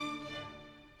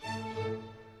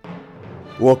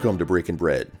Welcome to Breaking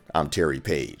Bread. I'm Terry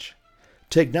Page.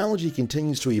 Technology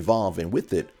continues to evolve, and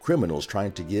with it, criminals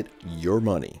trying to get your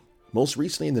money. Most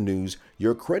recently in the news,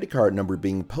 your credit card number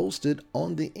being posted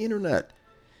on the internet.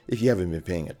 If you haven't been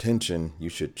paying attention, you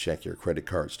should check your credit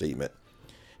card statement.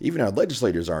 Even our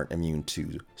legislators aren't immune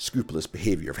to scrupulous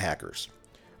behavior of hackers.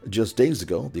 Just days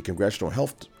ago, the Congressional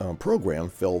Health Program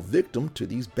fell victim to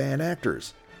these bad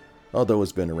actors. Although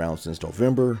it's been around since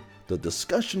November, the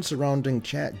discussion surrounding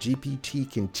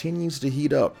ChatGPT continues to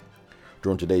heat up.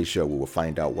 During today's show, we will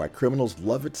find out why criminals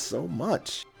love it so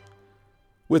much.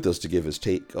 With us to give his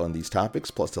take on these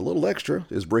topics, plus a little extra,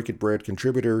 is Breaking Bread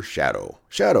contributor Shadow.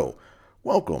 Shadow,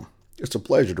 welcome. It's a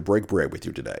pleasure to break bread with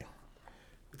you today.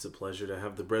 It's a pleasure to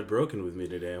have the bread broken with me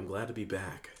today. I'm glad to be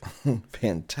back.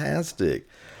 Fantastic.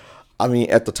 I mean,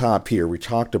 at the top here, we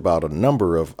talked about a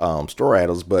number of story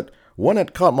items, but one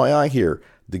that caught my eye here,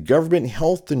 the government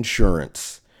health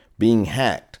insurance being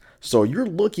hacked. So you're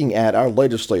looking at our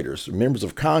legislators, members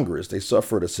of Congress. They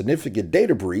suffered a significant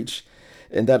data breach,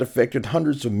 and that affected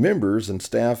hundreds of members and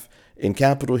staff in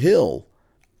Capitol Hill.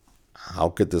 How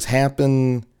could this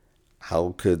happen?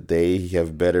 How could they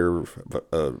have better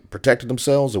protected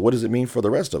themselves? And what does it mean for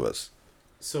the rest of us?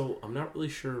 So I'm not really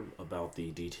sure about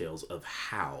the details of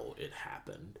how it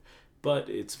happened, but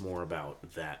it's more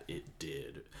about that it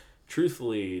did.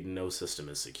 Truthfully, no system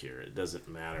is secure. It doesn't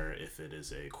matter if it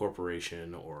is a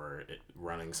corporation or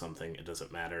running something. It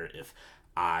doesn't matter if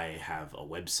I have a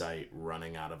website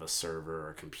running out of a server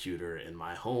or computer in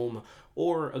my home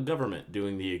or a government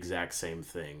doing the exact same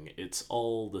thing. It's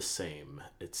all the same.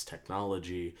 It's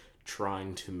technology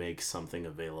trying to make something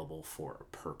available for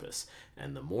a purpose.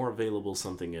 And the more available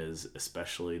something is,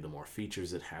 especially the more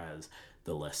features it has,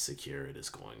 the less secure it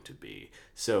is going to be.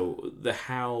 So the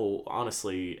how,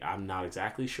 honestly, I'm not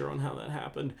exactly sure on how that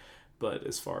happened. But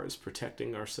as far as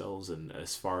protecting ourselves and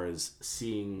as far as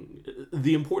seeing,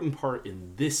 the important part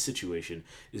in this situation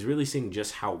is really seeing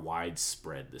just how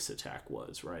widespread this attack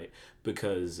was, right?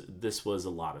 Because this was a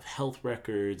lot of health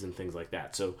records and things like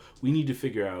that. So we need to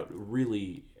figure out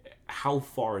really how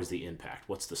far is the impact?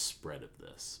 What's the spread of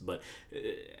this? But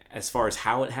as far as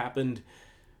how it happened,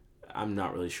 I'm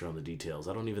not really sure on the details.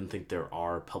 I don't even think there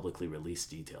are publicly released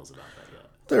details about that yet.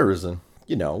 There isn't.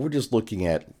 We're just looking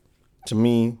at, to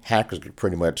me, hackers could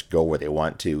pretty much go where they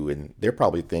want to, and they're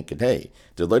probably thinking, hey,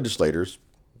 the legislators,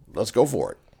 let's go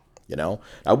for it.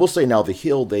 I will say now, the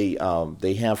Hill,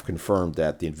 they have confirmed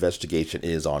that the investigation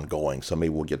is ongoing, so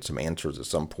maybe we'll get some answers at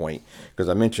some point, because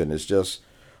I mentioned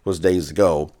was days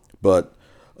ago, but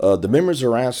the members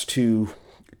are asked to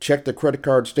check the credit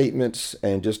card statements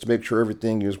and just to make sure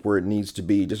everything is where it needs to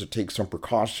be, just to take some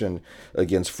precaution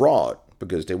against fraud,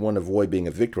 because they want to avoid being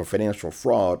a victim of financial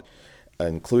fraud,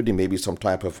 including maybe some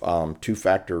type of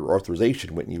two-factor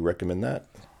authorization. Wouldn't you recommend that?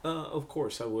 Of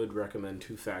course, I would recommend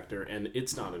two-factor, and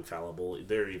it's not infallible.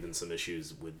 There are even some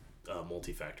issues with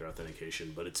multi-factor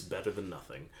authentication, but it's better than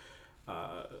nothing.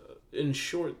 In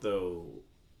short, though,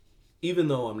 even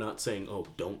though I'm not saying,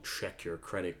 don't check your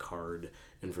credit card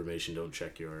information, don't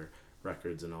check your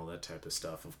records and all that type of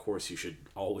stuff. Of course, you should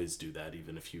always do that,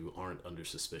 even if you aren't under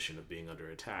suspicion of being under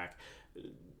attack.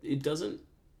 It doesn't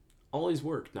always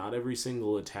work. Not every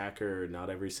single attacker,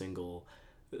 not every single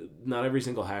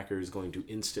hacker is going to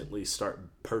instantly start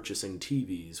purchasing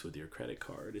TVs with your credit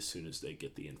card as soon as they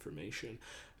get the information.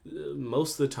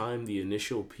 Most of the time, the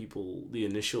initial people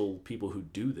who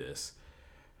do this,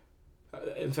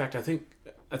 in fact, I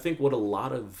think what a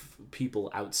lot of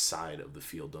people outside of the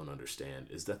field don't understand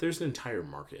is that there's an entire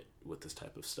market with this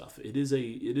type of stuff. It is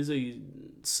a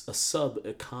sub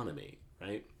economy,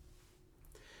 right?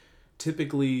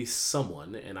 Typically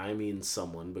someone, and I mean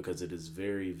someone because it is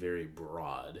very, very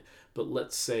broad, but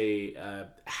let's say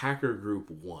hacker group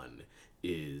 1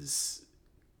 is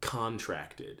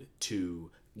contracted to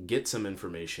get some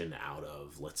information out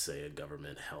of, let's say, a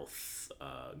government health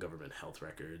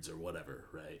records or whatever,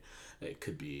 right? It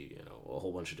could be, a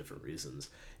whole bunch of different reasons.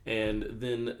 And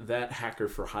then that hacker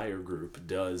for hire group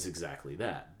does exactly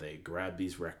that. They grab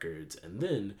these records and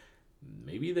then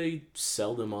maybe they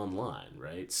sell them online,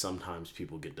 right? Sometimes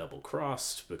people get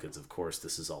double-crossed because, of course,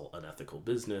 this is all unethical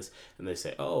business. And they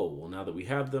say, now that we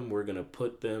have them, we're going to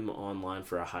put them online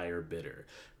for a higher bidder,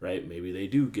 right? Maybe they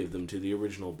do give them to the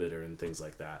original bidder and things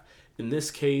like that. In this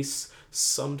case,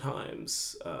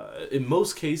 sometimes, in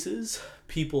most cases,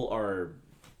 people are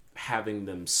having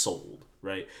them sold,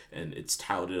 right? And it's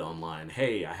touted online,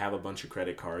 hey, I have a bunch of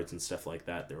credit cards and stuff like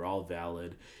that. They're all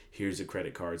valid. Here's a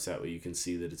credit card so that way you can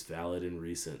see that it's valid and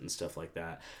recent and stuff like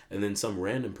that. And then some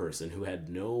random person who had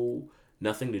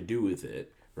nothing to do with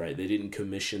it right? They didn't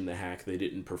commission the hack, they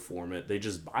didn't perform it, they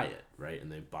just buy it, right? And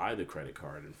they buy the credit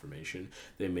card information.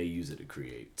 They may use it to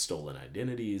create stolen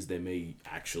identities. They may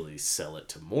actually sell it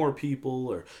to more people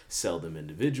or sell them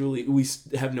individually. We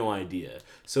have no idea.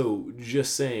 So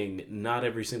just saying, not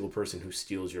every single person who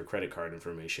steals your credit card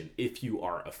information, if you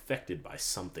are affected by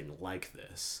something like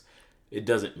this, it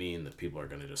doesn't mean that people are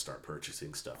going to just start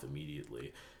purchasing stuff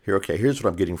immediately. Here's what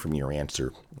I'm getting from your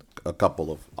answer. A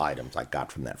couple of items I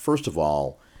got from that. First of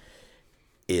all,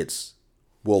 it's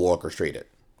well orchestrated.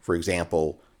 For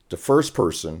example, the first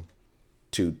person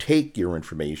to take your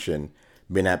information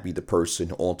may not be the person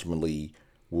who ultimately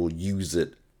will use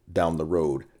it down the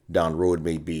road. Down the road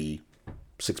may be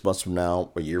 6 months from now,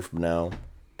 a year from now,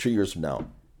 2 years from now.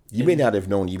 You may not have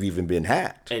known you've even been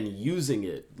hacked. And using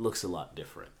it looks a lot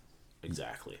different.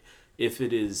 Exactly. If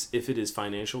it is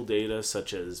financial data,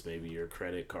 such as maybe your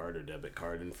credit card or debit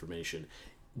card information,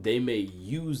 they may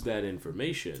use that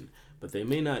information, but they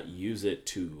may not use it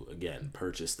to, again,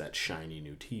 purchase that shiny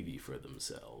new TV for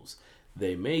themselves.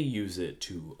 They may use it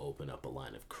to open up a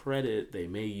line of credit. They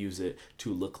may use it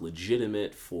to look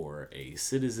legitimate for a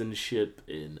citizenship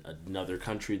in another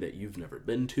country that you've never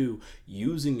been to.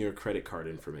 Using your credit card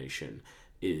information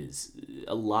is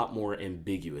a lot more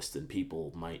ambiguous than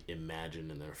people might imagine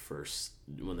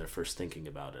when they're first thinking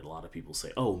about it. A lot of people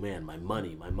say, "Oh man, my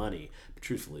money." But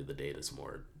truthfully, the data is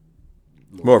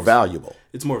More valuable.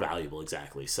 It's more valuable,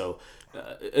 exactly. So,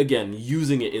 again,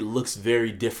 using it looks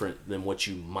very different than what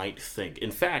you might think.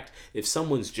 In fact, if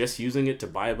someone's just using it to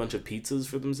buy a bunch of pizzas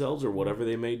for themselves or whatever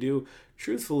they may do,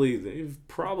 truthfully, they've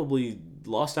probably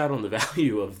lost out on the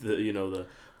value of the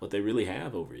what they really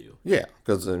have over you. Yeah,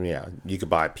 because you could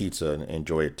buy pizza and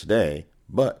enjoy it today,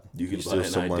 but you can buy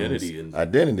an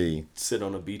identity, sit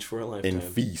on a beach for a lifetime, and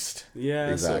feast. Yeah,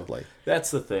 exactly. So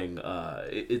that's the thing.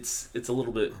 It's a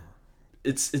little bit.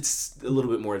 It's a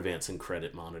little bit more advanced in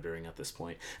credit monitoring at this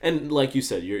point. And like you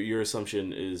said, your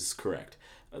assumption is correct.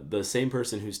 The same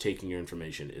person who's taking your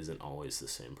information isn't always the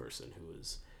same person who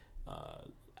is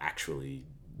actually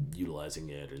utilizing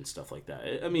it and stuff like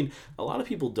that. I mean, a lot of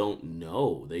people don't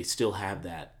know. They still have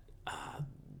that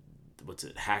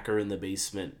hacker in the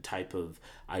basement type of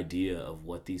idea of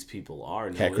what these people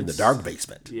are. No, hacker in the dark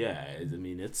basement. Yeah, I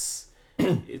mean, it's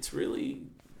really...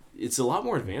 It's a lot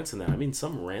more advanced than that. I mean,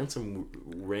 some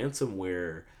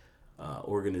ransomware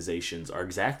organizations are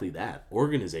exactly that.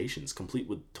 Organizations complete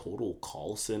with total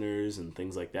call centers and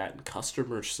things like that and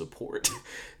customer support.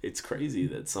 It's crazy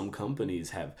that some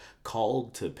companies have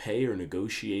called to pay or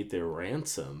negotiate their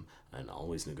ransom, and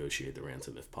always negotiate the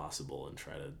ransom if possible and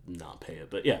try to not pay it.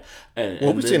 But yeah.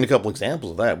 We've seen a couple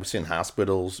examples of that. We've seen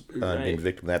hospitals being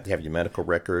victim of that. They have your medical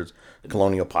records.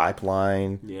 Colonial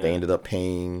Pipeline, they ended up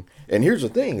paying. And here's the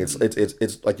thing. It's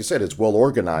like you said, it's well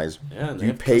organized. Yeah,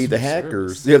 you pay the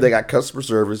hackers. Service. Yeah, they got customer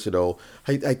service, I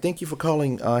thank you for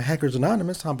calling Hackers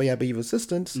Anonymous. How may I be of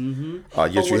assistance?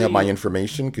 Mm-hmm. Yes, you have my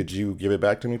information. Could you give it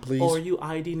back to me, please? Or you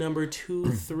ID number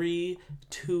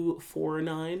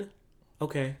 23249?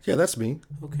 Okay. Yeah, that's me.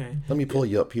 Okay. Let me pull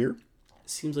you up here.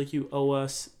 Seems like you owe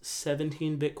us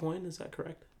 17 Bitcoin. Is that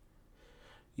correct?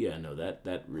 Yeah, no,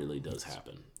 that really does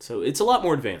happen. So it's a lot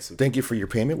more advanced. Thank you for your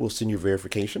payment. We'll send you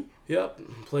verification. Yep.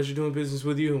 Pleasure doing business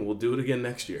with you, and we'll do it again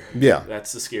next year. Yeah.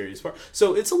 That's the scariest part.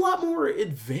 So it's a lot more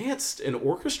advanced and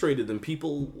orchestrated than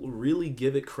people really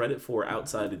give it credit for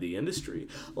outside of the industry.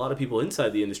 A lot of people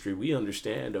inside the industry, we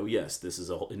understand, oh yes, this is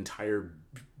an entire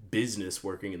business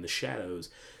working in the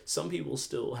shadows. Some people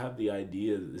still have the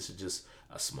idea that this is just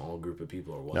a small group of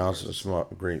people or whatever. No, it's a small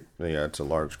group. Yeah, it's a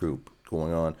large group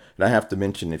going on. And I have to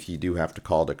mention, if you do have to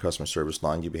call the customer service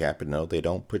line, you'd be happy to know they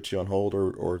don't put you on hold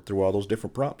or through all those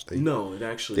different prompts. No, it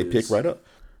actually they pick right up.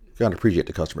 Gotta appreciate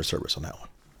the customer service on that one.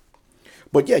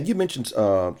 But yeah, you mentioned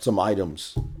some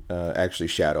items, actually,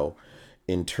 Shadow,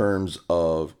 in terms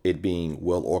of it being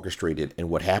well orchestrated and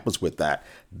what happens with that.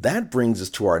 That brings us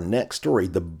to our next story,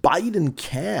 the Biden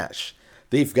Cash.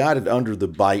 They've got it under the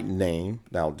Biden name.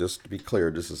 Now, just to be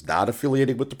clear, this is not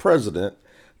affiliated with the president.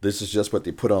 This is just what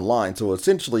they put online. So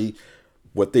essentially,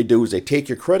 what they do is they take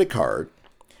your credit card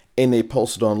and they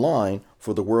post it online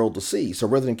for the world to see. So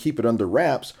rather than keep it under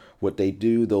wraps, what they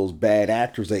do, those bad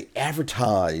actors, they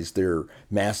advertise their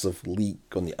massive leak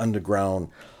on the underground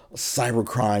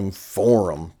cybercrime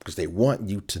forum because they want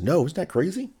you to know. Isn't that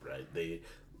crazy? Right.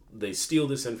 They steal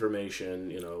this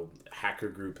information, hacker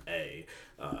group A.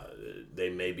 They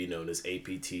may be known as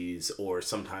APTs or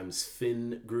sometimes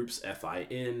Fin groups,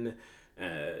 FIN.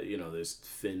 There's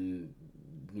Fin,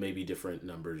 maybe different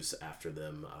numbers after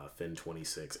them, Fin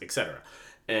 26, etc.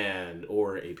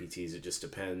 Or APTs, it just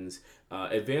depends.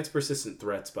 Advanced persistent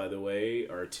threats, by the way,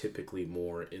 are typically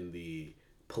more in the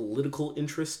political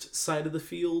interest side of the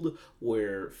field,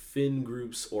 where fin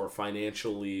groups or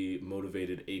financially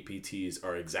motivated APTs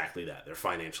are exactly that. They're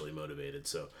financially motivated.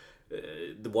 So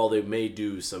while they may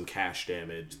do some cash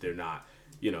damage, they're not,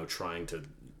 trying to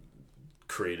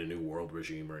create a new world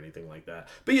regime or anything like that.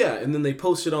 But yeah, and then they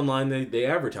post it online, they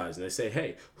advertise and they say,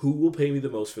 hey, who will pay me the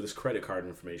most for this credit card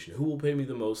information? Who will pay me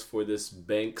the most for this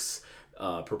bank's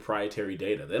proprietary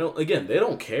data? They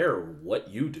don't care what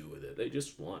you do with it. They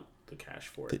just want the cash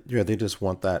for it. Yeah, they just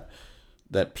want that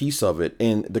piece of it.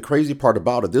 And the crazy part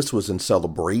about it, this was in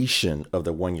celebration of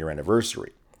the 1 year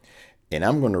anniversary. And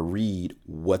I'm going to read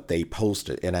what they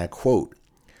posted, and I quote,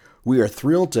 "We are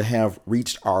thrilled to have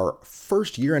reached our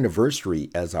first year anniversary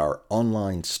as our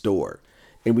online store,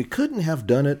 and we couldn't have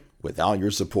done it without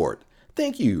your support.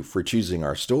 Thank you for choosing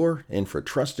our store and for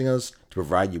trusting us to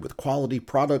provide you with quality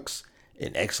products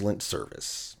and excellent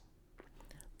service."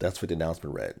 That's what the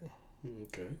announcement read.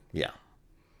 Okay. Yeah.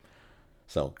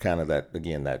 So kind of that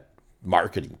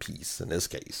marketing piece in this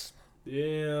case.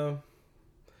 Yeah.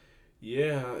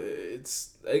 Yeah,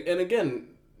 and again,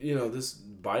 this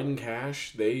Biden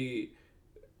Cash,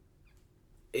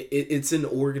 it's an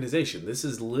organization. This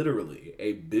is literally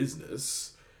a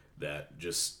business that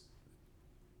just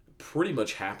pretty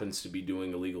much happens to be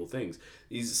doing illegal things.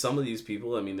 Some of these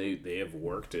people, I mean, they have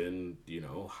worked in,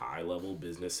 high level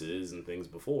businesses and things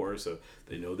before, so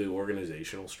they know the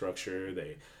organizational structure.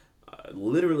 They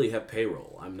literally have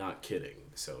payroll. I'm not kidding.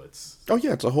 So it's... Oh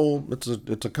yeah,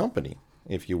 it's a company,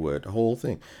 if you would, a whole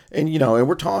thing. And, and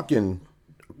we're talking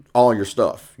all your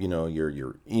stuff,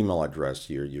 your email address,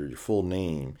 your full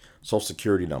name, social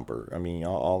security number. I mean,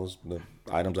 all the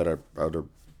items that are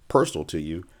personal to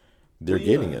you, they're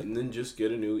getting it. And then just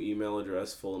get a new email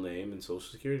address, full name, and social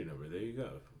security number. There you go.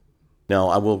 Now,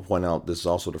 I will point out, this is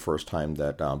also the first time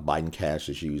that Biden Cash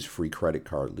has used free credit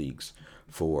card leaks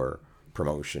for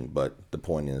promotion. But the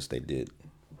point is, they did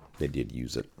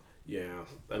use it. Yeah,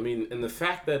 I mean, and the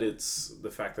fact that it's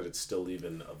still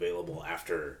even available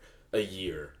after a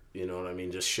year, you know what I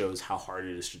mean, just shows how hard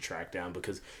it is to track down.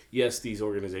 Because yes, these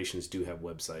organizations do have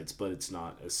websites, but it's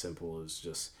not as simple as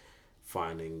just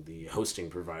finding the hosting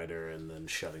provider and then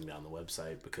shutting down the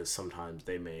website, because sometimes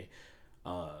they may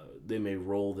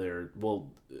roll their,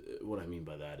 what I mean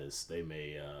by that is they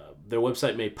may their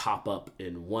website may pop up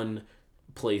in one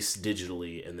place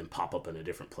digitally and then pop up in a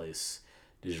different place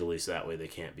digitally, so that way they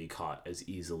can't be caught as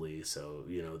easily. So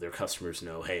their customers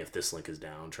know, hey, if this link is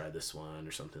down, try this one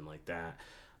or something like that.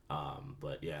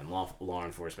 But yeah, and law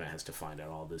enforcement has to find out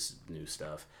all this new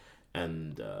stuff.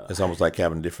 And it's almost like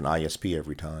having a different ISP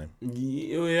every time.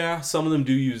 Yeah, some of them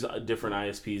do use different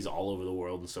ISPs all over the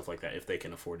world and stuff like that, if they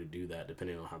can afford to do that,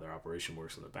 depending on how their operation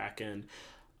works on the back end.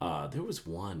 There was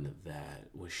one that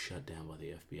was shut down by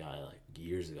the FBI like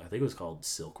years ago. I think it was called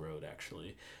Silk Road,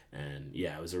 actually. And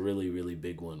yeah, it was a really, really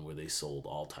big one where they sold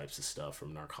all types of stuff,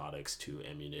 from narcotics to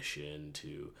ammunition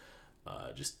to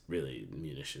just really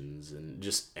munitions and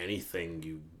just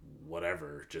anything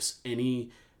just any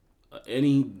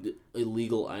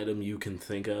illegal item you can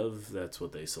think of. That's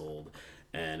what they sold.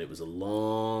 And it was a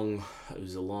long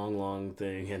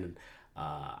thing. And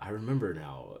I remember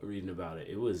now reading about it.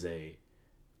 It was a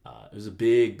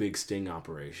big sting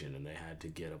operation, and they had to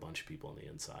get a bunch of people on the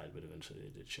inside, but eventually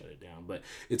they did shut it down. But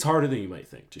it's harder than you might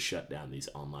think to shut down these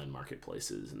online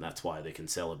marketplaces, and that's why they can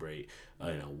celebrate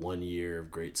 1 year of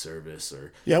great service,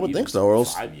 or I would think so, or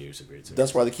else 5 years of great service.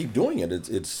 That's why they keep doing it.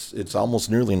 It's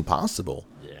almost nearly impossible.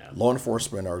 Yeah, law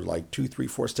enforcement are like 2, 3,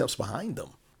 4 steps behind them.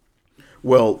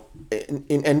 Well,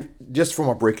 and just from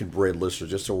a Breaking Bread listener,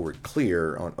 just so we're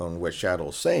clear on what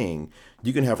Shadow's saying,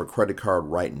 you can have a credit card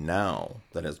right now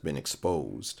that has been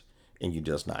exposed, and you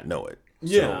just not know it.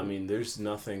 Yeah, I mean, there's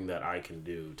nothing that I can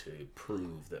do to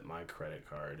prove that my credit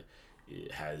card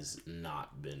has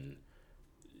not been,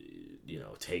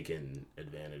 taken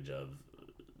advantage of.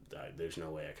 There's no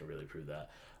way I can really prove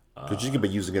that. Because you could be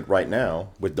using it right now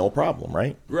with no problem,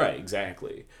 right? Right,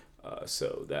 exactly.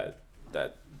 So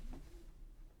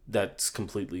that's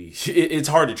completely, it's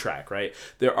hard to track, right?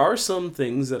 There are some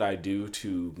things that I do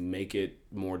to make it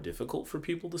more difficult for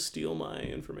people to steal my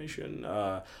information.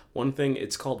 One thing,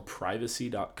 it's called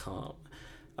privacy.com.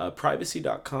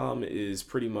 Privacy.com is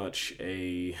pretty much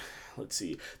they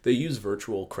use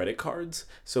virtual credit cards.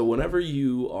 So whenever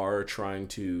you are trying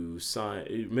to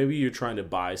maybe you're trying to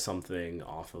buy something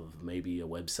off of maybe a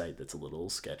website that's a little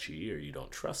sketchy, or you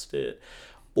don't trust it,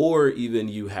 or even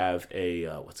you have a,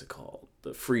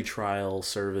 the free trial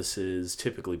services.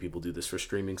 Typically people do this for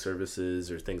streaming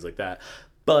services or things like that.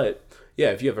 But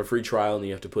yeah, if you have a free trial and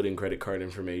you have to put in credit card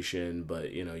information,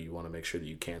 but you want to make sure that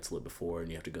you cancel it before and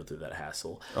you have to go through that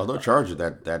hassle. Oh, they'll charge you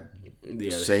that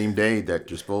Yeah, same day that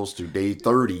you're supposed to, day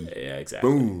 30. yeah, exactly.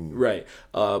 Boom. Right.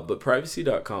 But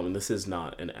privacy.com, and this is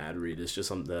not an ad read, it's just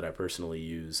something that I personally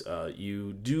use.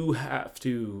 You do have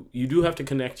to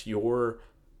connect your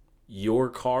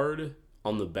card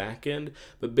on the back end,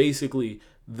 but basically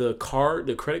the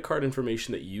credit card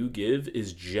information that you give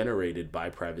is generated by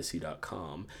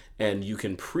privacy.com, and you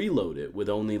can preload it with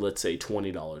only, let's say,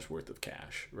 $20 worth of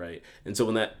cash, right? And so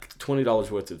when that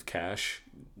 $20 worth of cash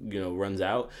runs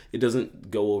out, it doesn't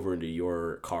go over into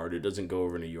your card, it doesn't go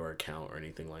over into your account or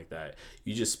anything like that.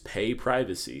 You just pay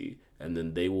privacy, and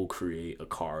then they will create a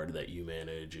card that you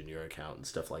manage in your account and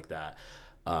stuff like that.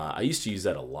 I used to use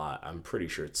that a lot. I'm pretty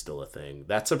sure it's still a thing.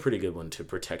 That's a pretty good one to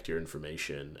protect your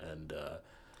information. And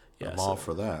yeah, I'm all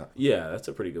for that. Yeah, that's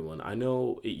a pretty good one. I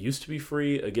know it used to be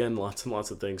free. Again, lots and lots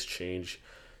of things change,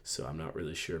 so I'm not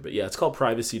really sure. But yeah, it's called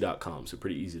privacy.com, so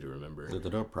pretty easy to remember. Look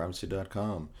it up,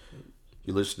 privacy.com.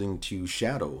 You're listening to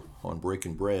Shadow on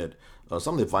Breaking Bread.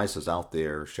 Some of the advice that's out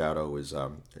there, Shadow, is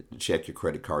check your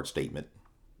credit card statement.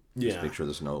 Yeah. Just make sure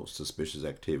there's no suspicious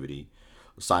activity.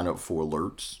 Sign up for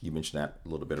alerts. You mentioned that a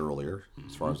little bit earlier,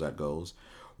 as far as that goes.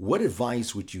 What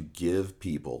advice would you give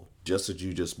people, just as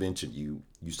you just mentioned, you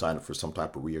sign up for some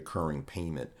type of reoccurring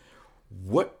payment.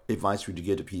 What advice would you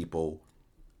give to people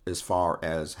as far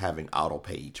as having auto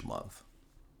pay each month?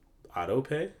 Auto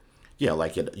pay? Yeah,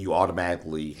 like you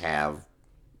automatically have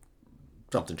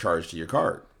something charged to your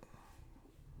card.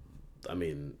 I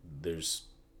mean,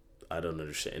 I don't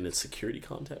understand. In a security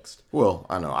context? Well,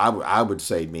 I know. I would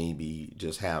say maybe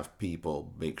just have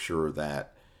people make sure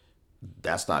that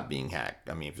that's not being hacked.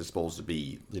 I mean, if it's supposed to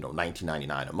be,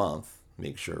 $19.99 a month,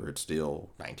 make sure it's still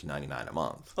 $19.99 a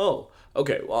month. Oh,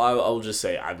 okay. Well, I'll just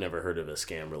say I've never heard of a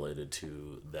scam related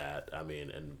to that. I mean,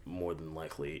 and more than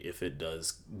likely, if it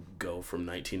does go from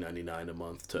 $19.99 a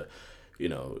month to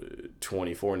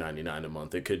 $24.99 a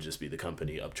month, it could just be the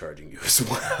company upcharging you as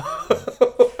well.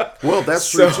 Well, that's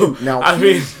true too. Now,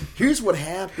 here's what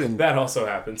happened. That also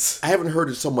happens. I haven't heard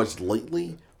it so much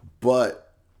lately,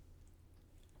 but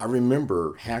I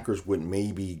remember hackers would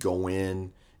maybe go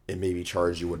in and maybe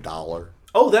charge you $1.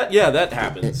 Oh, that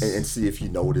happens. And see if you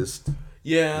noticed.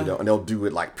 Yeah. And they'll do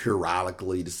it like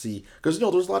periodically to see, because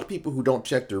there's a lot of people who don't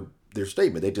check their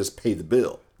statement. They just pay the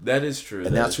bill. That is true.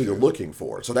 And that's who they're looking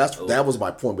for. So that was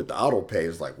my point with the auto pay.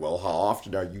 Is like, well, how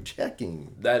often are you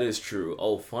checking? That is true.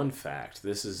 Oh, fun fact.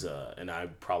 This is, and I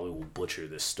probably will butcher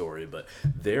this story, but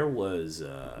there were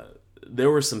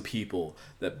some people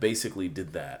that basically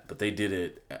did that, but they did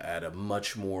it at a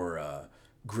much more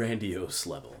grandiose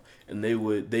level. And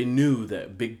they knew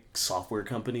that big software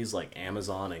companies like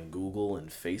Amazon and Google and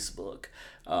Facebook,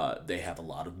 they have a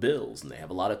lot of bills and they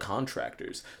have a lot of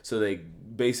contractors. So they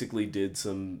basically did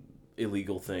some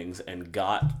illegal things and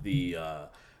got the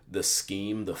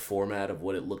scheme, the format of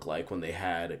what it looked like when they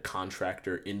had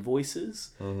contractor invoices,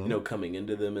 coming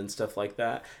into them and stuff like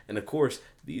that. And of course,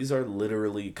 these are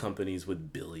literally companies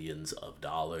with billions of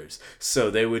dollars.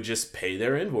 So they would just pay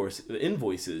their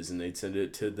invoices and they'd send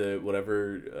it to the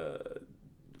whatever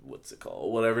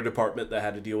department that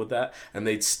had to deal with that. And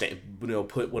they'd stamp,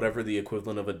 put whatever the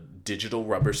equivalent of a digital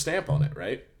rubber stamp on it,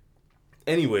 right?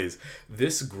 Anyways,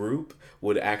 this group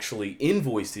would actually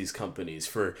invoice these companies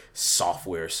for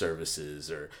software services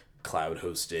or cloud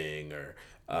hosting or,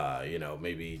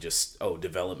 maybe just,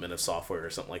 development of software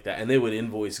or something like that. And they would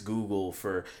invoice Google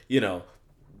for,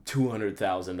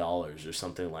 $200,000 or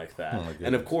something like that. Oh,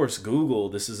 and of course, Google,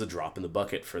 this is a drop in the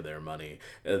bucket for their money.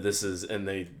 And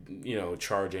they,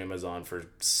 charge Amazon for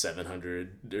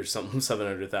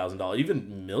 $700,000,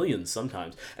 even millions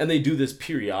sometimes. And they do this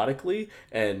periodically.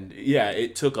 And yeah,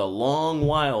 it took a long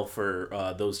while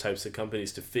for those types of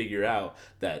companies to figure out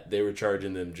that they were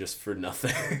charging them just for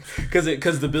nothing,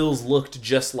 because the bills looked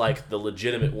just like the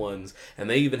legitimate ones. And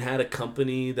they even had a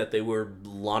company that they were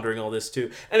laundering all this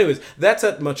to. Anyways, that's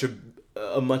at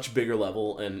a much bigger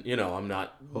level, and I'm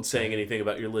not saying anything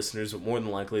about your listeners, but more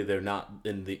than likely they're not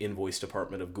in the invoice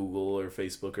department of Google or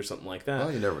Facebook or something like that.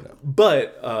 Well, you never know.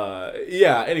 But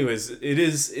anyways,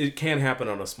 it can happen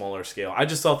on a smaller scale. I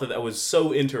just thought that was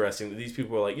so interesting that these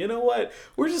people were like, you know what,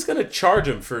 we're just gonna charge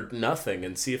them for nothing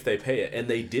and see if they pay it, and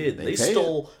they did. They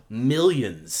stole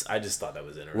millions. I just thought that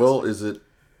was interesting. Well,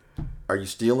 are you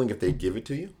stealing if they give it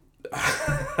to you?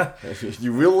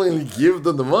 You willingly give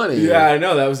them the money. Yeah, I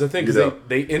know, that was the thing, because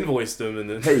they invoiced them and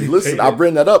then. Hey, listen, I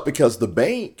bring that up because the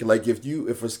bank, like if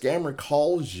a scammer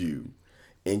calls you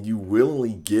and you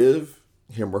willingly give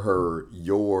him or her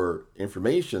your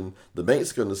information, the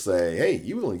bank's going to say, "Hey,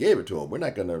 you willingly gave it to him. We're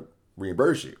not going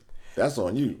reimburse you. That's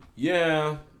on you.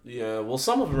 Yeah. Well,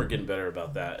 some of them are getting better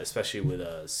about that, especially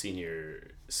with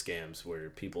senior scams where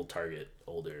people target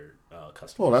older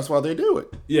customers. Well, that's why they do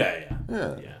it. Yeah.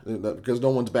 Because no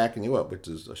one's backing you up, which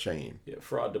is a shame. Yeah,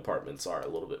 fraud departments are a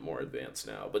little bit more advanced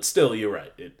now, but still, you're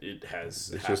right. It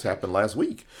has. It just happened last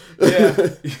week. Yeah.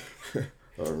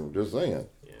 I'm just saying.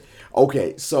 Yeah.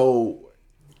 Okay, so,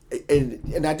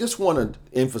 and I just want to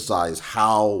emphasize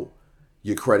how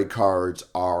your credit cards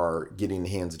are getting in the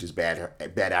hands of these bad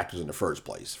actors in the first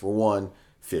place. For one,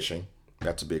 phishing.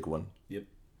 That's a big one. Yep.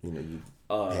 You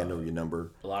hand over your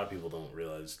number. A lot of people don't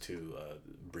realize too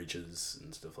breaches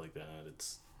and stuff like that.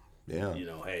 It's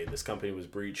hey, this company was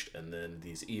breached, and then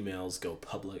these emails go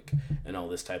public and all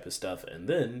this type of stuff, and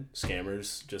then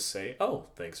scammers just say, "Oh,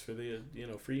 thanks for the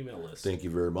free email list." Thank you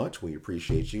very much. We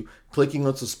appreciate you. Clicking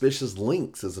on suspicious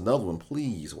links is another one.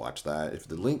 Please watch that. If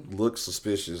the link looks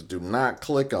suspicious, do not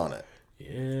click on it.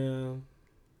 Yeah.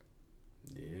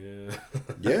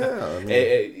 Yeah. I mean,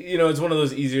 it's one of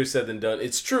those easier said than done.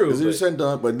 It's true. Easier said than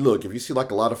done. But look, if you see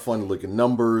like a lot of funny looking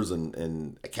numbers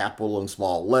and capital and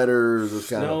small letters, it's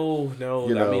kind of no.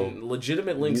 I mean,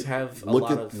 legitimate links have a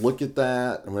lot of. Look at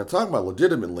that. And when I'm talking about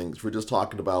legitimate links, we're just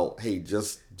talking about, hey,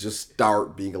 just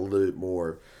start being a little bit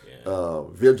more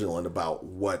vigilant about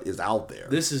what is out there.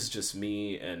 This is just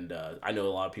me, and I know a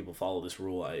lot of people follow this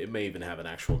rule. It may even have an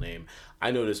actual name.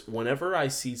 I notice whenever I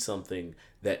see something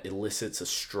that elicits a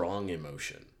strong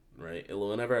emotion, right?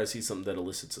 Whenever I see something that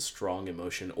elicits a strong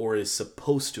emotion or is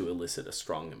supposed to elicit a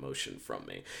strong emotion from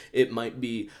me, it might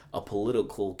be a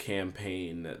political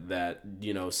campaign that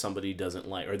somebody doesn't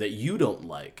like or that you don't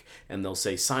like, and they'll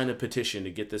say sign a petition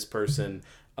to get this person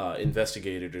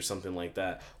investigated or something like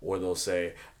that, or they'll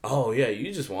say, oh yeah,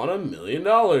 you just want $1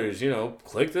 million,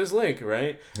 click this link,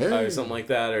 right? Hey. Or something like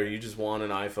that, or you just want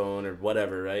an iPhone or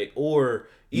whatever, right? Or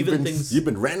even you've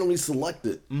been randomly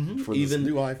selected for this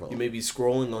new iPhone. You may be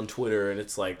scrolling on Twitter and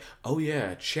it's like, oh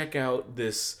yeah, check out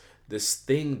this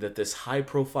thing that this high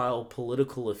profile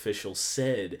political official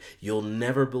said. You'll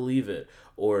never believe it.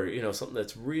 Or, something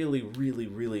that's really, really,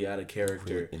 really out of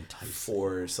character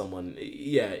for someone.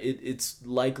 Yeah, it's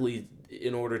likely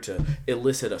in order to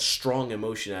elicit a strong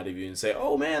emotion out of you and say,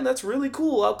 oh man, that's really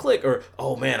cool, I'll click. Or,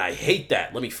 oh man, I hate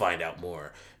that, let me find out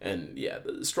more. And yeah,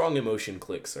 the strong emotion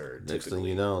clicks are typically... Next thing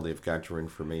you know, they've got your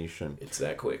information. It's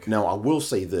that quick. Now, I will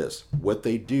say this. What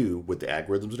they do with the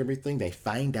algorithms and everything, they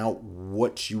find out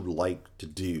what you like to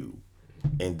do.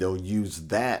 And they'll use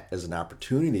that as an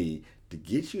opportunity to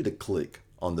get you to click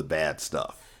on the bad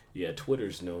stuff. Yeah,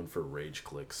 Twitter's known for rage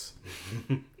clicks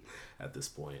at this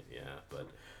point. Yeah, but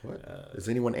what? Is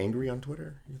anyone angry on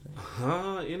Twitter? You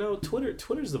think?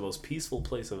 Twitter's the most peaceful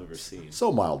place I've ever seen.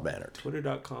 So mild mannered.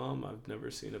 Twitter.com, I've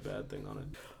never seen a bad thing on it.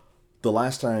 The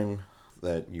last time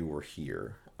that you were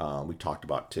here, we talked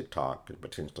about TikTok and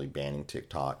potentially banning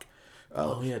TikTok.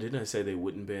 Oh yeah, didn't I say they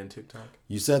wouldn't ban TikTok?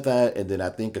 You said that, and then I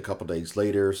think a couple days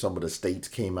later, some of the states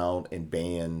came out and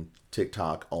banned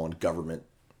TikTok on government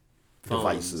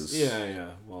devices.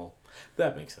 Yeah. Well,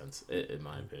 that makes sense, in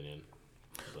my opinion.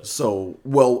 But. So,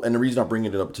 and the reason I'm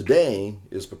bringing it up today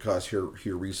is because here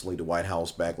recently, the White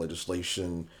House backed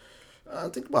legislation, I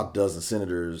think about a dozen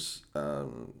senators,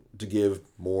 to give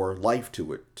more life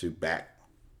to it, to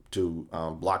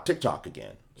block TikTok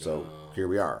again. So here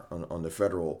we are on the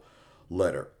federal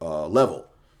level.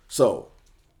 So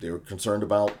they were concerned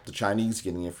about the Chinese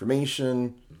getting information.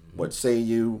 Mm-hmm. What say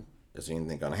you? Is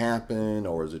anything going to happen,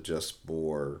 or is it just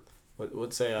for...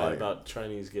 What say I about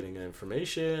Chinese getting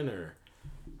information, or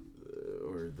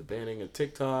the banning of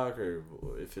TikTok, or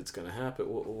if it's going to happen?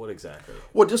 What exactly?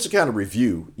 Well, just to kind of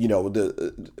review,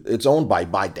 it's owned by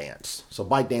ByteDance. So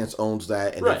ByteDance owns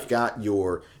that, and They've got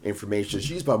your information. It's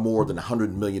used by more than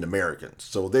 100 million Americans.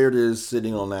 So there it is,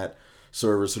 sitting on that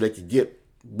server, so they can get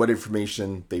what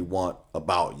information they want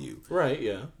about you. Right,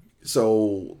 yeah.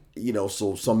 So,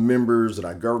 so some members in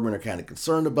our government are kind of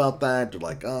concerned about that. They're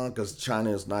like, because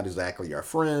China is not exactly our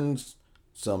friends.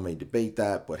 Some may debate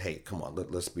that, but hey, come on,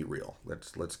 let's be real.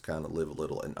 Let's kind of live a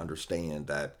little and understand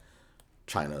that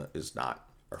China is not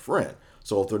our friend.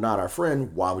 So if they're not our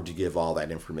friend, why would you give all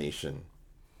that information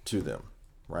to them,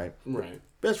 right? Right.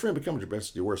 Best friend becomes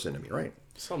your worst enemy, right?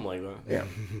 Something like that. Yeah.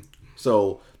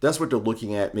 So that's what they're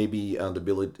looking at. Maybe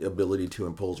the ability to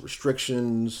impose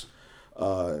restrictions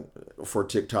for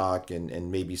TikTok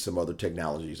and maybe some other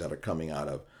technologies that are coming out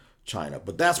of China.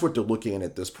 But that's what they're looking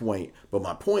at this point. But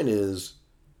my point is,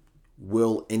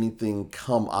 will anything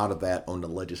come out of that on the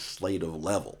legislative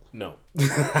level? No.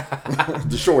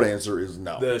 The short answer is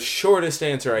no. The shortest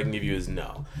answer I can give you is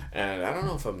no. And I don't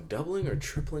know if I'm doubling or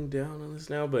tripling down on this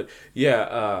now, but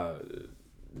yeah,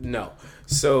 No.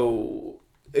 So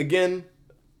again,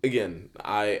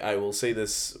 I will say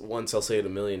this once, I'll say it a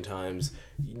million times.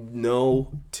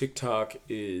 No, TikTok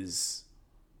is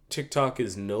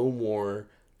no more,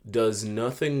 does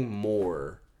nothing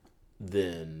more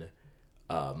than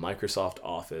Microsoft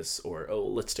Office, or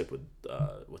let's stick with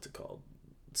what's it called,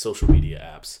 social media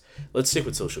apps. Let's stick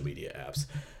with social media apps.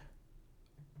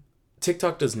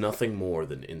 TikTok does nothing more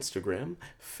than Instagram,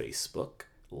 Facebook,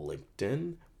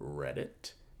 LinkedIn,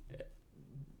 Reddit.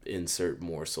 Insert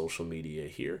more social media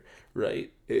here,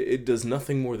 right? It does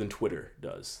nothing more than Twitter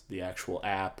does, the actual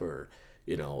app, or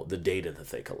the data that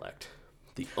they collect.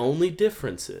 The only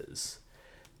difference is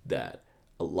that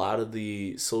a lot of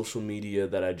the social media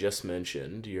that I just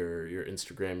mentioned, your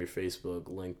Instagram, your Facebook,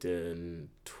 LinkedIn,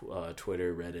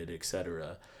 Twitter, Reddit,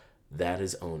 etc., that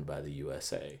is owned by the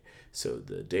USA. So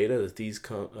the data that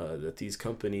these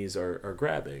companies are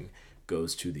grabbing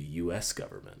goes to the US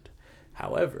government.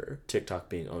 However, TikTok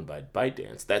being owned by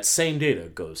ByteDance, that same data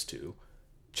goes to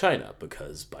China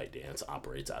because ByteDance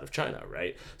operates out of China,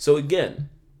 right? So again,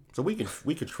 So we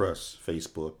could trust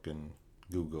Facebook and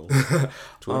Google,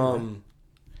 Twitter,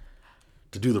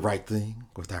 to do the right thing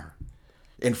with our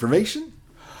information.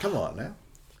 Come on now.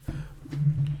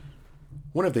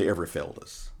 When have they ever failed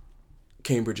us?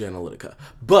 Cambridge Analytica.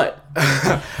 But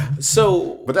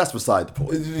so But that's beside the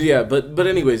point. yeah, but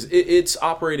anyways, it's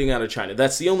operating out of China.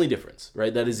 That's the only difference,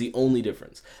 right? That is the only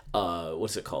difference.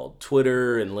 What's it called?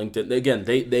 Twitter and LinkedIn. Again,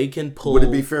 they can pull. Would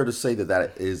it be fair to say that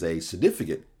that is a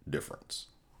significant difference?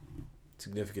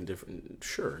 Significant difference?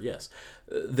 Sure, yes.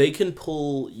 They can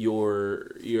pull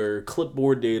your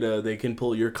clipboard data. They can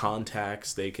pull your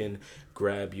contacts. They can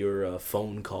grab your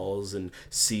phone calls and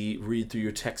read through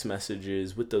your text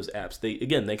messages with those apps.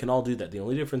 They can all do that. The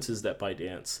only difference is that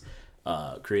ByteDance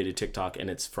created TikTok and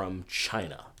it's from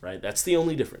China, right? That's the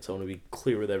only difference. I want to be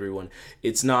clear with everyone.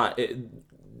 It's not,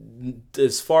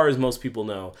 as far as most people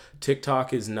know,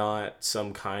 TikTok is not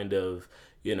some kind of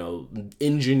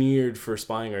engineered for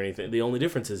spying or anything. The only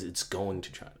difference is it's going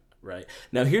to China, right?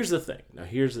 Now here's the thing.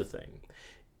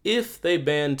 If they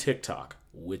ban TikTok,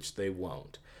 which they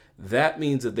won't, that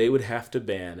means that they would have to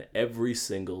ban every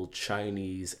single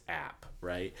Chinese app,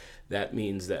 right? That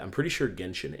means that I'm pretty sure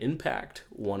Genshin Impact,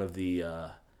 one of the, I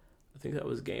think that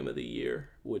was Game of the Year,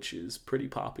 which is pretty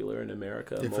popular in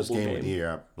America. If it's Game of the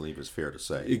Year, I believe it's fair to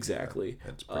say. Exactly.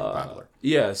 It's pretty popular.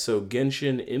 Yeah, so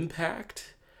Genshin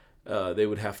Impact, they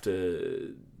would have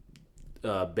to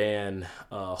ban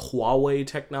Huawei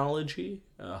technology,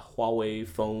 Huawei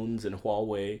phones and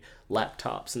Huawei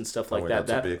laptops and stuff like that.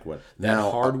 That's a big one. That Now,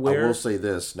 hardware. I will say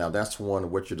this. Now, that's one.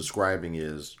 What you're describing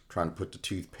is trying to put the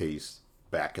toothpaste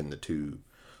back in the tube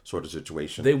sort of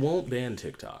situation. They won't ban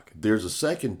TikTok. There's a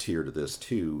second tier to this,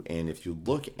 too. And if you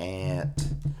look at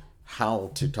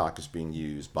how TikTok is being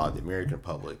used by the American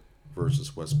public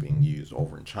versus what's being used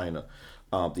over in China,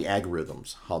 the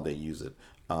algorithms, how they use it.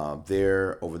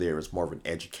 Over there is more of an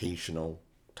educational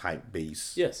type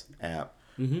base app,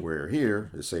 where here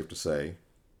it's safe to say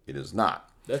it is not.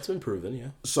 That's been proven, yeah.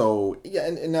 So yeah,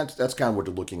 and that's kind of what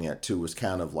they're looking at too, is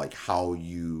kind of like how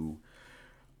you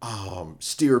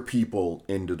steer people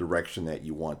in the direction that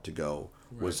you want to go.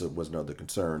 Right. Was another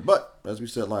concern. But as we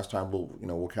said last time,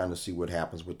 we'll kind of see what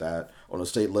happens with that. On the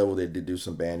state level, they did do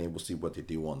some banning. We'll see what they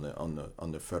do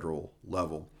on the federal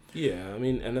level. Yeah, I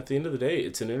mean, and at the end of the day,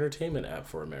 it's an entertainment app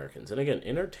for Americans. And again,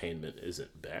 entertainment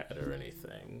isn't bad or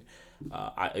anything.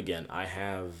 I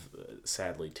have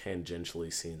sadly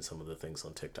tangentially seen some of the things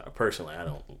on TikTok. Personally, I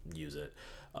don't use it,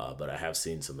 but I have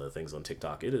seen some of the things on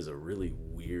TikTok. It is a really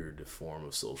weird form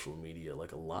of social media.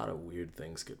 Like, a lot of weird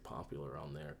things get popular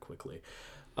on there quickly.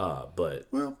 But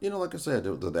well, like I said,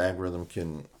 the algorithm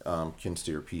can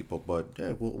steer people. But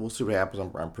yeah, we'll see what happens.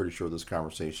 I'm pretty sure this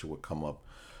conversation will come up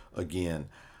again.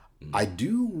 I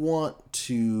do want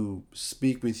to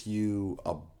speak with you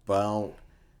about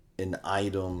an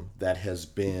item that has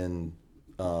been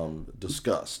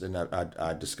discussed, and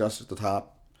I discussed at the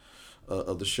top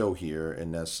of the show here,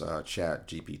 and that's Chat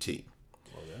GPT.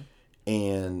 Okay.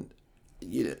 And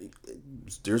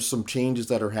there's some changes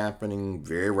that are happening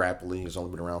very rapidly. It's only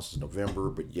been around since November,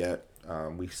 but yet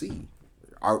we see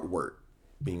artwork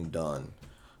being done.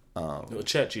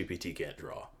 Chat GPT can't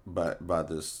draw. By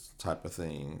this type of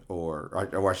thing, or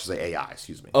I should say AI.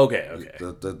 Excuse me. Okay.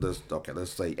 Okay.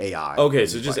 Let's say AI. Okay,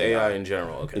 so just AI in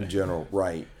general. Okay. In general,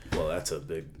 right? Well, that's a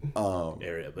big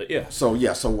area, but yeah.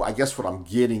 So I guess what I'm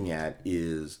getting at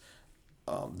is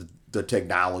the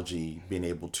technology being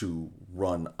able to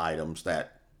run items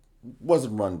that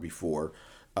wasn't run before,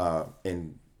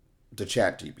 and the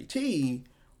Chat GPT,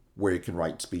 where it can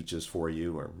write speeches for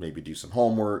you or maybe do some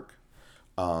homework.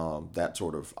 that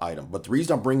sort of item. But the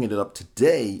reason I'm bringing it up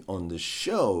today on the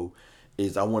show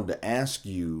is I wanted to ask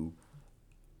you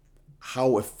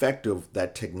how effective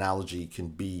that technology can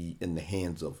be in the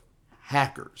hands of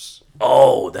hackers.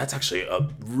 Oh, that's actually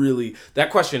that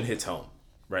question hits home,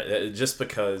 right? Just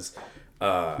because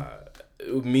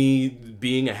me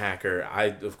being a hacker, I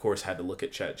of course had to look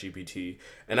at ChatGPT,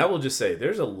 and I will just say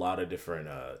there's a lot of different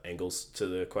angles to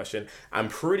the question. I'm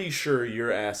pretty sure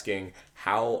you're asking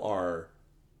how are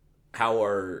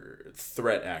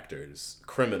threat actors,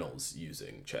 criminals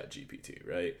using ChatGPT,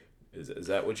 right? Is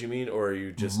that what you mean, or are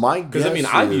you just because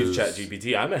I've used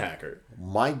ChatGPT. I'm a hacker.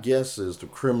 My guess is the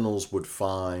criminals would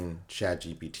find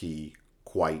ChatGPT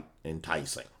quite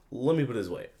enticing. Let me put it this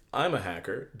way. I'm a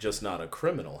hacker, just not a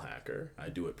criminal hacker. I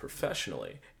do it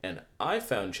professionally. And I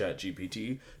found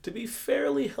ChatGPT to be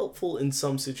fairly helpful in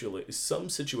some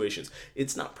situations.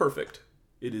 It's not perfect.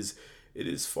 It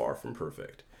is far from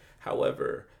perfect.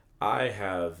 However, I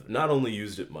have not only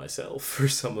used it myself for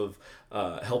some of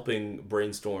helping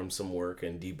brainstorm some work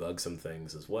and debug some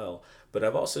things as well, but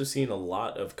I've also seen a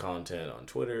lot of content on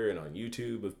Twitter and on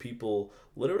YouTube of people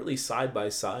literally side by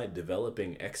side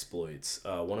developing exploits.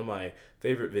 One of my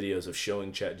favorite videos of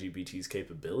showing ChatGPT's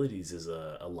capabilities is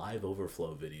a Live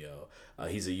Overflow video.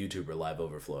 He's a YouTuber, Live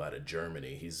Overflow, out of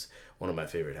Germany. He's one of my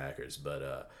favorite hackers,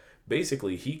 but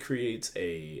basically, he creates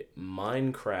a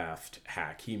Minecraft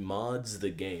hack. He mods the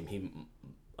game. He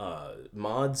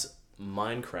mods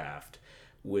Minecraft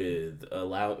with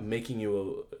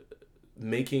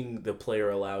making the player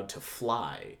allowed to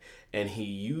fly. And he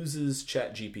uses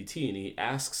ChatGPT and he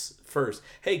asks first,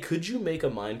 "Hey, could you make a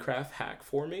Minecraft hack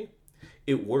for me?"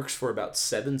 It works for about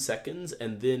 7 seconds,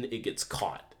 and then it gets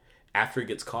caught. After it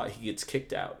gets caught, he gets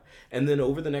kicked out. And then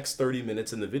over the next 30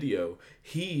 minutes in the video,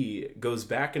 he goes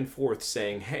back and forth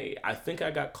saying, "Hey, I think I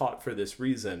got caught for this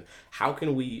reason. How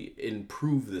can we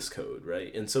improve this code?"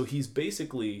 Right? And so he's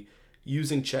basically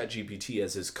using ChatGPT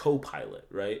as his co-pilot,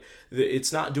 right?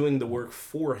 It's not doing the work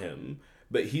for him,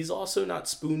 but he's also not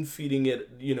spoon feeding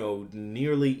it,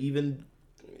 nearly even.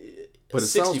 But it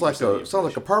sounds like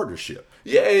a partnership.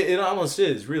 Yeah, it almost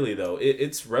is, really, though.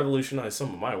 It's revolutionized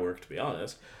some of my work, to be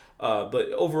honest. But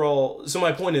overall, so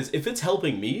my point is, if it's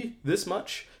helping me this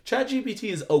much,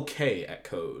 ChatGPT is okay at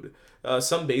code.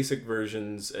 Some basic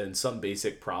versions and some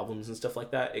basic problems and stuff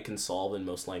like that, it can solve in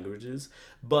most languages.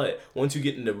 But once you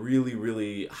get into really,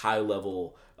 really high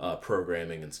level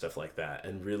programming and stuff like that,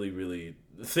 and really, really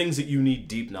things that you need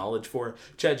deep knowledge for,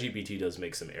 ChatGPT does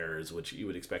make some errors, which you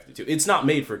would expect it to. It's not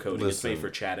made for coding; it's made for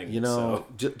chatting.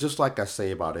 Just like I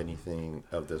say about anything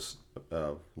of this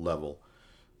level,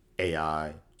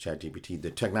 AI, ChatGPT, the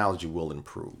technology will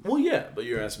improve. Well, yeah, but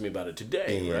you're asking me about it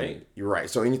today, right? You're right.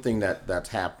 So anything that's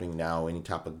happening now, any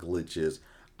type of glitches,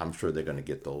 I'm sure they're going to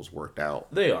get those worked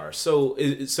out. They are.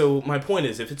 So my point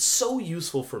is, if it's so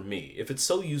useful for me, if it's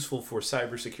so useful for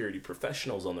cybersecurity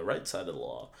professionals on the right side of the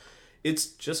law, it's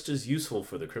just as useful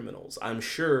for the criminals. I'm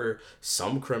sure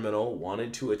some criminal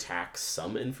wanted to attack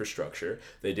some infrastructure.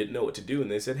 They didn't know what to do, and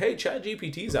they said, "Hey,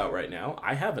 ChatGPT's out right now.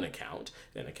 I have an account.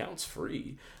 An account's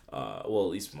free." Well,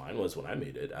 at least mine was when I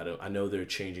made it. I know they're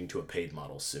changing to a paid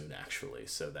model soon, actually,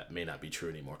 so that may not be true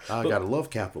anymore. I gotta love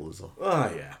capitalism.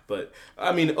 Yeah, but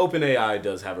I mean, OpenAI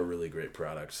does have a really great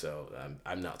product, so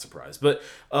I'm not surprised. But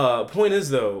point is,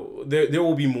 though, there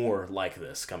will be more like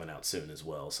this coming out soon as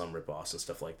well. Some ripoffs and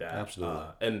stuff like that. Absolutely.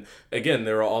 And again,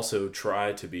 there will also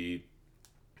try to be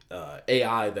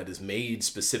AI that is made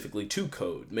specifically to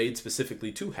code, made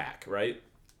specifically to hack, right?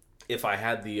 If I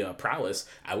had the prowess,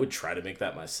 I would try to make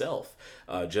that myself.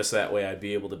 Just that way I'd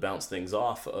be able to bounce things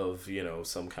off of,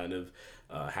 some kind of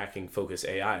hacking focused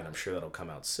AI, and I'm sure that'll come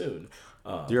out soon.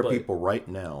 There are people right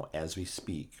now, as we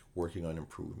speak, working on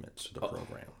improvements to the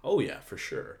program. Oh, yeah, for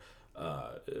sure.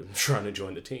 I'm trying to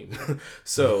join the team.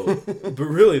 So, but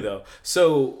really though,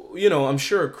 I'm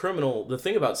sure the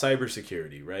thing about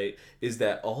cybersecurity, right, is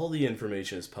that all the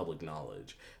information is public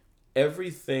knowledge.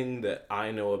 Everything that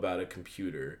I know about a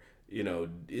computer,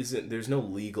 there's no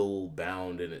legal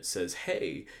bound, and it says,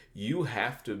 "Hey, you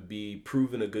have to be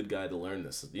proven a good guy to learn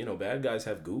this." Bad guys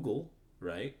have Google,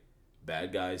 right?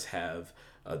 Bad guys have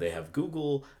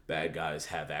Google. Bad guys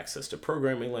have access to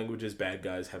programming languages. Bad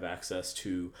guys have access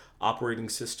to operating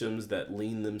systems that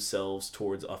lean themselves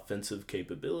towards offensive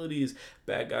capabilities.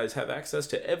 Bad guys have access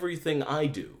to everything I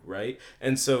do, right?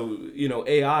 And so,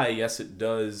 AI, yes, it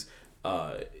does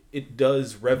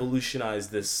revolutionize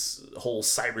this whole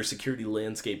cybersecurity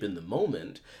landscape in the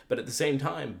moment, but at the same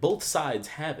time, both sides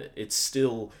have it. It's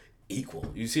still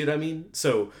equal. You see what I mean?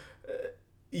 So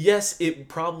Yes, it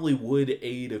probably would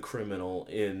aid a criminal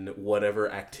in whatever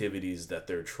activities that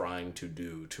they're trying to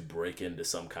do to break into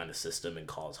some kind of system and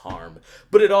cause harm.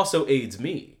 But it also aids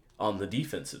me on the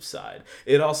defensive side.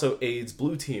 It also aids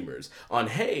blue teamers on,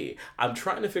 hey, I'm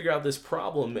trying to figure out this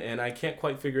problem and I can't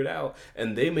quite figure it out.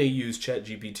 And they may use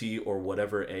ChatGPT or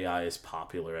whatever AI is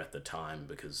popular at the time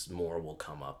because more will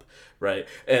come up, right?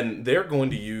 And they're going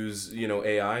to use,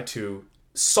 AI to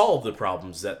solve the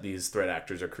problems that these threat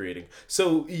actors are creating.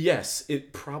 So yes,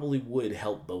 it probably would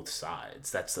help both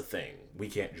sides. That's the thing. We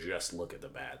can't just look at the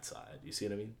bad side. You see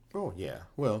what I mean? Oh, yeah.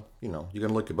 Well, you're going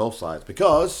to look at both sides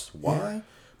because why?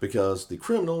 Because the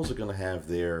criminals are going to have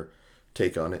their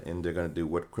take on it and they're going to do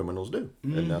what criminals do.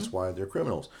 Mm-hmm. And that's why they're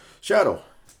criminals. Shadow,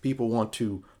 people want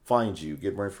to find you,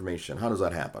 get more information. How does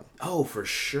that happen? Oh, for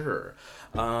sure.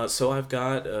 So I've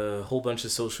got a whole bunch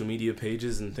of social media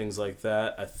pages and things like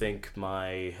that. I think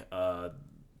my,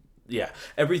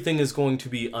 everything is going to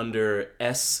be under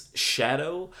S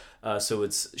Shadow. So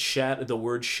it's the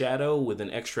word shadow with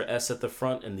an extra S at the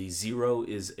front, and the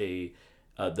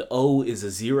O is a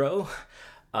 0.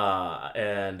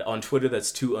 And on Twitter,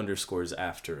 that's 2 underscores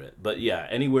after it. But yeah,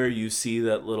 anywhere you see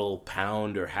that little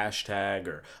pound or hashtag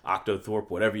or Octothorpe,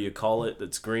 whatever you call it,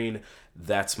 that's green,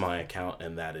 that's my account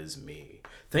and that is me.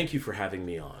 Thank you for having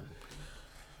me on.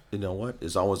 You know what?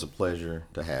 It's always a pleasure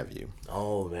to have you.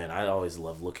 Oh man, I always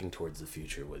love looking towards the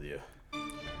future with you.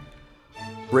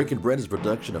 Breaking Bread is a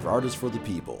production of Artists for the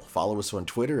People. Follow us on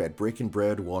Twitter at Breaking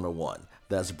Bread 101.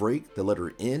 That's break, the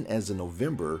letter N as in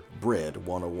November, bread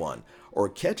 101. Or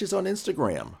catch us on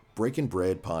Instagram, Breaking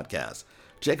Bread Podcast.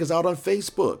 Check us out on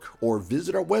Facebook or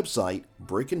visit our website,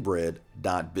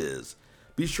 breakingbread.biz.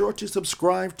 Be sure to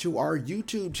subscribe to our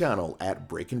YouTube channel at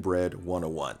Breaking Bread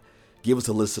 101. Give us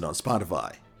a listen on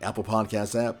Spotify, Apple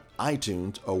Podcasts app,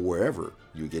 iTunes, or wherever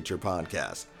you get your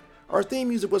podcasts. Our theme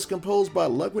music was composed by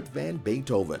Ludwig van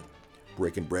Beethoven.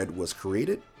 Breaking Bread was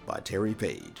created by Terry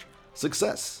Page.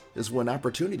 Success is when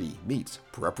opportunity meets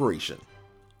preparation.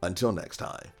 Until next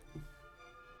time.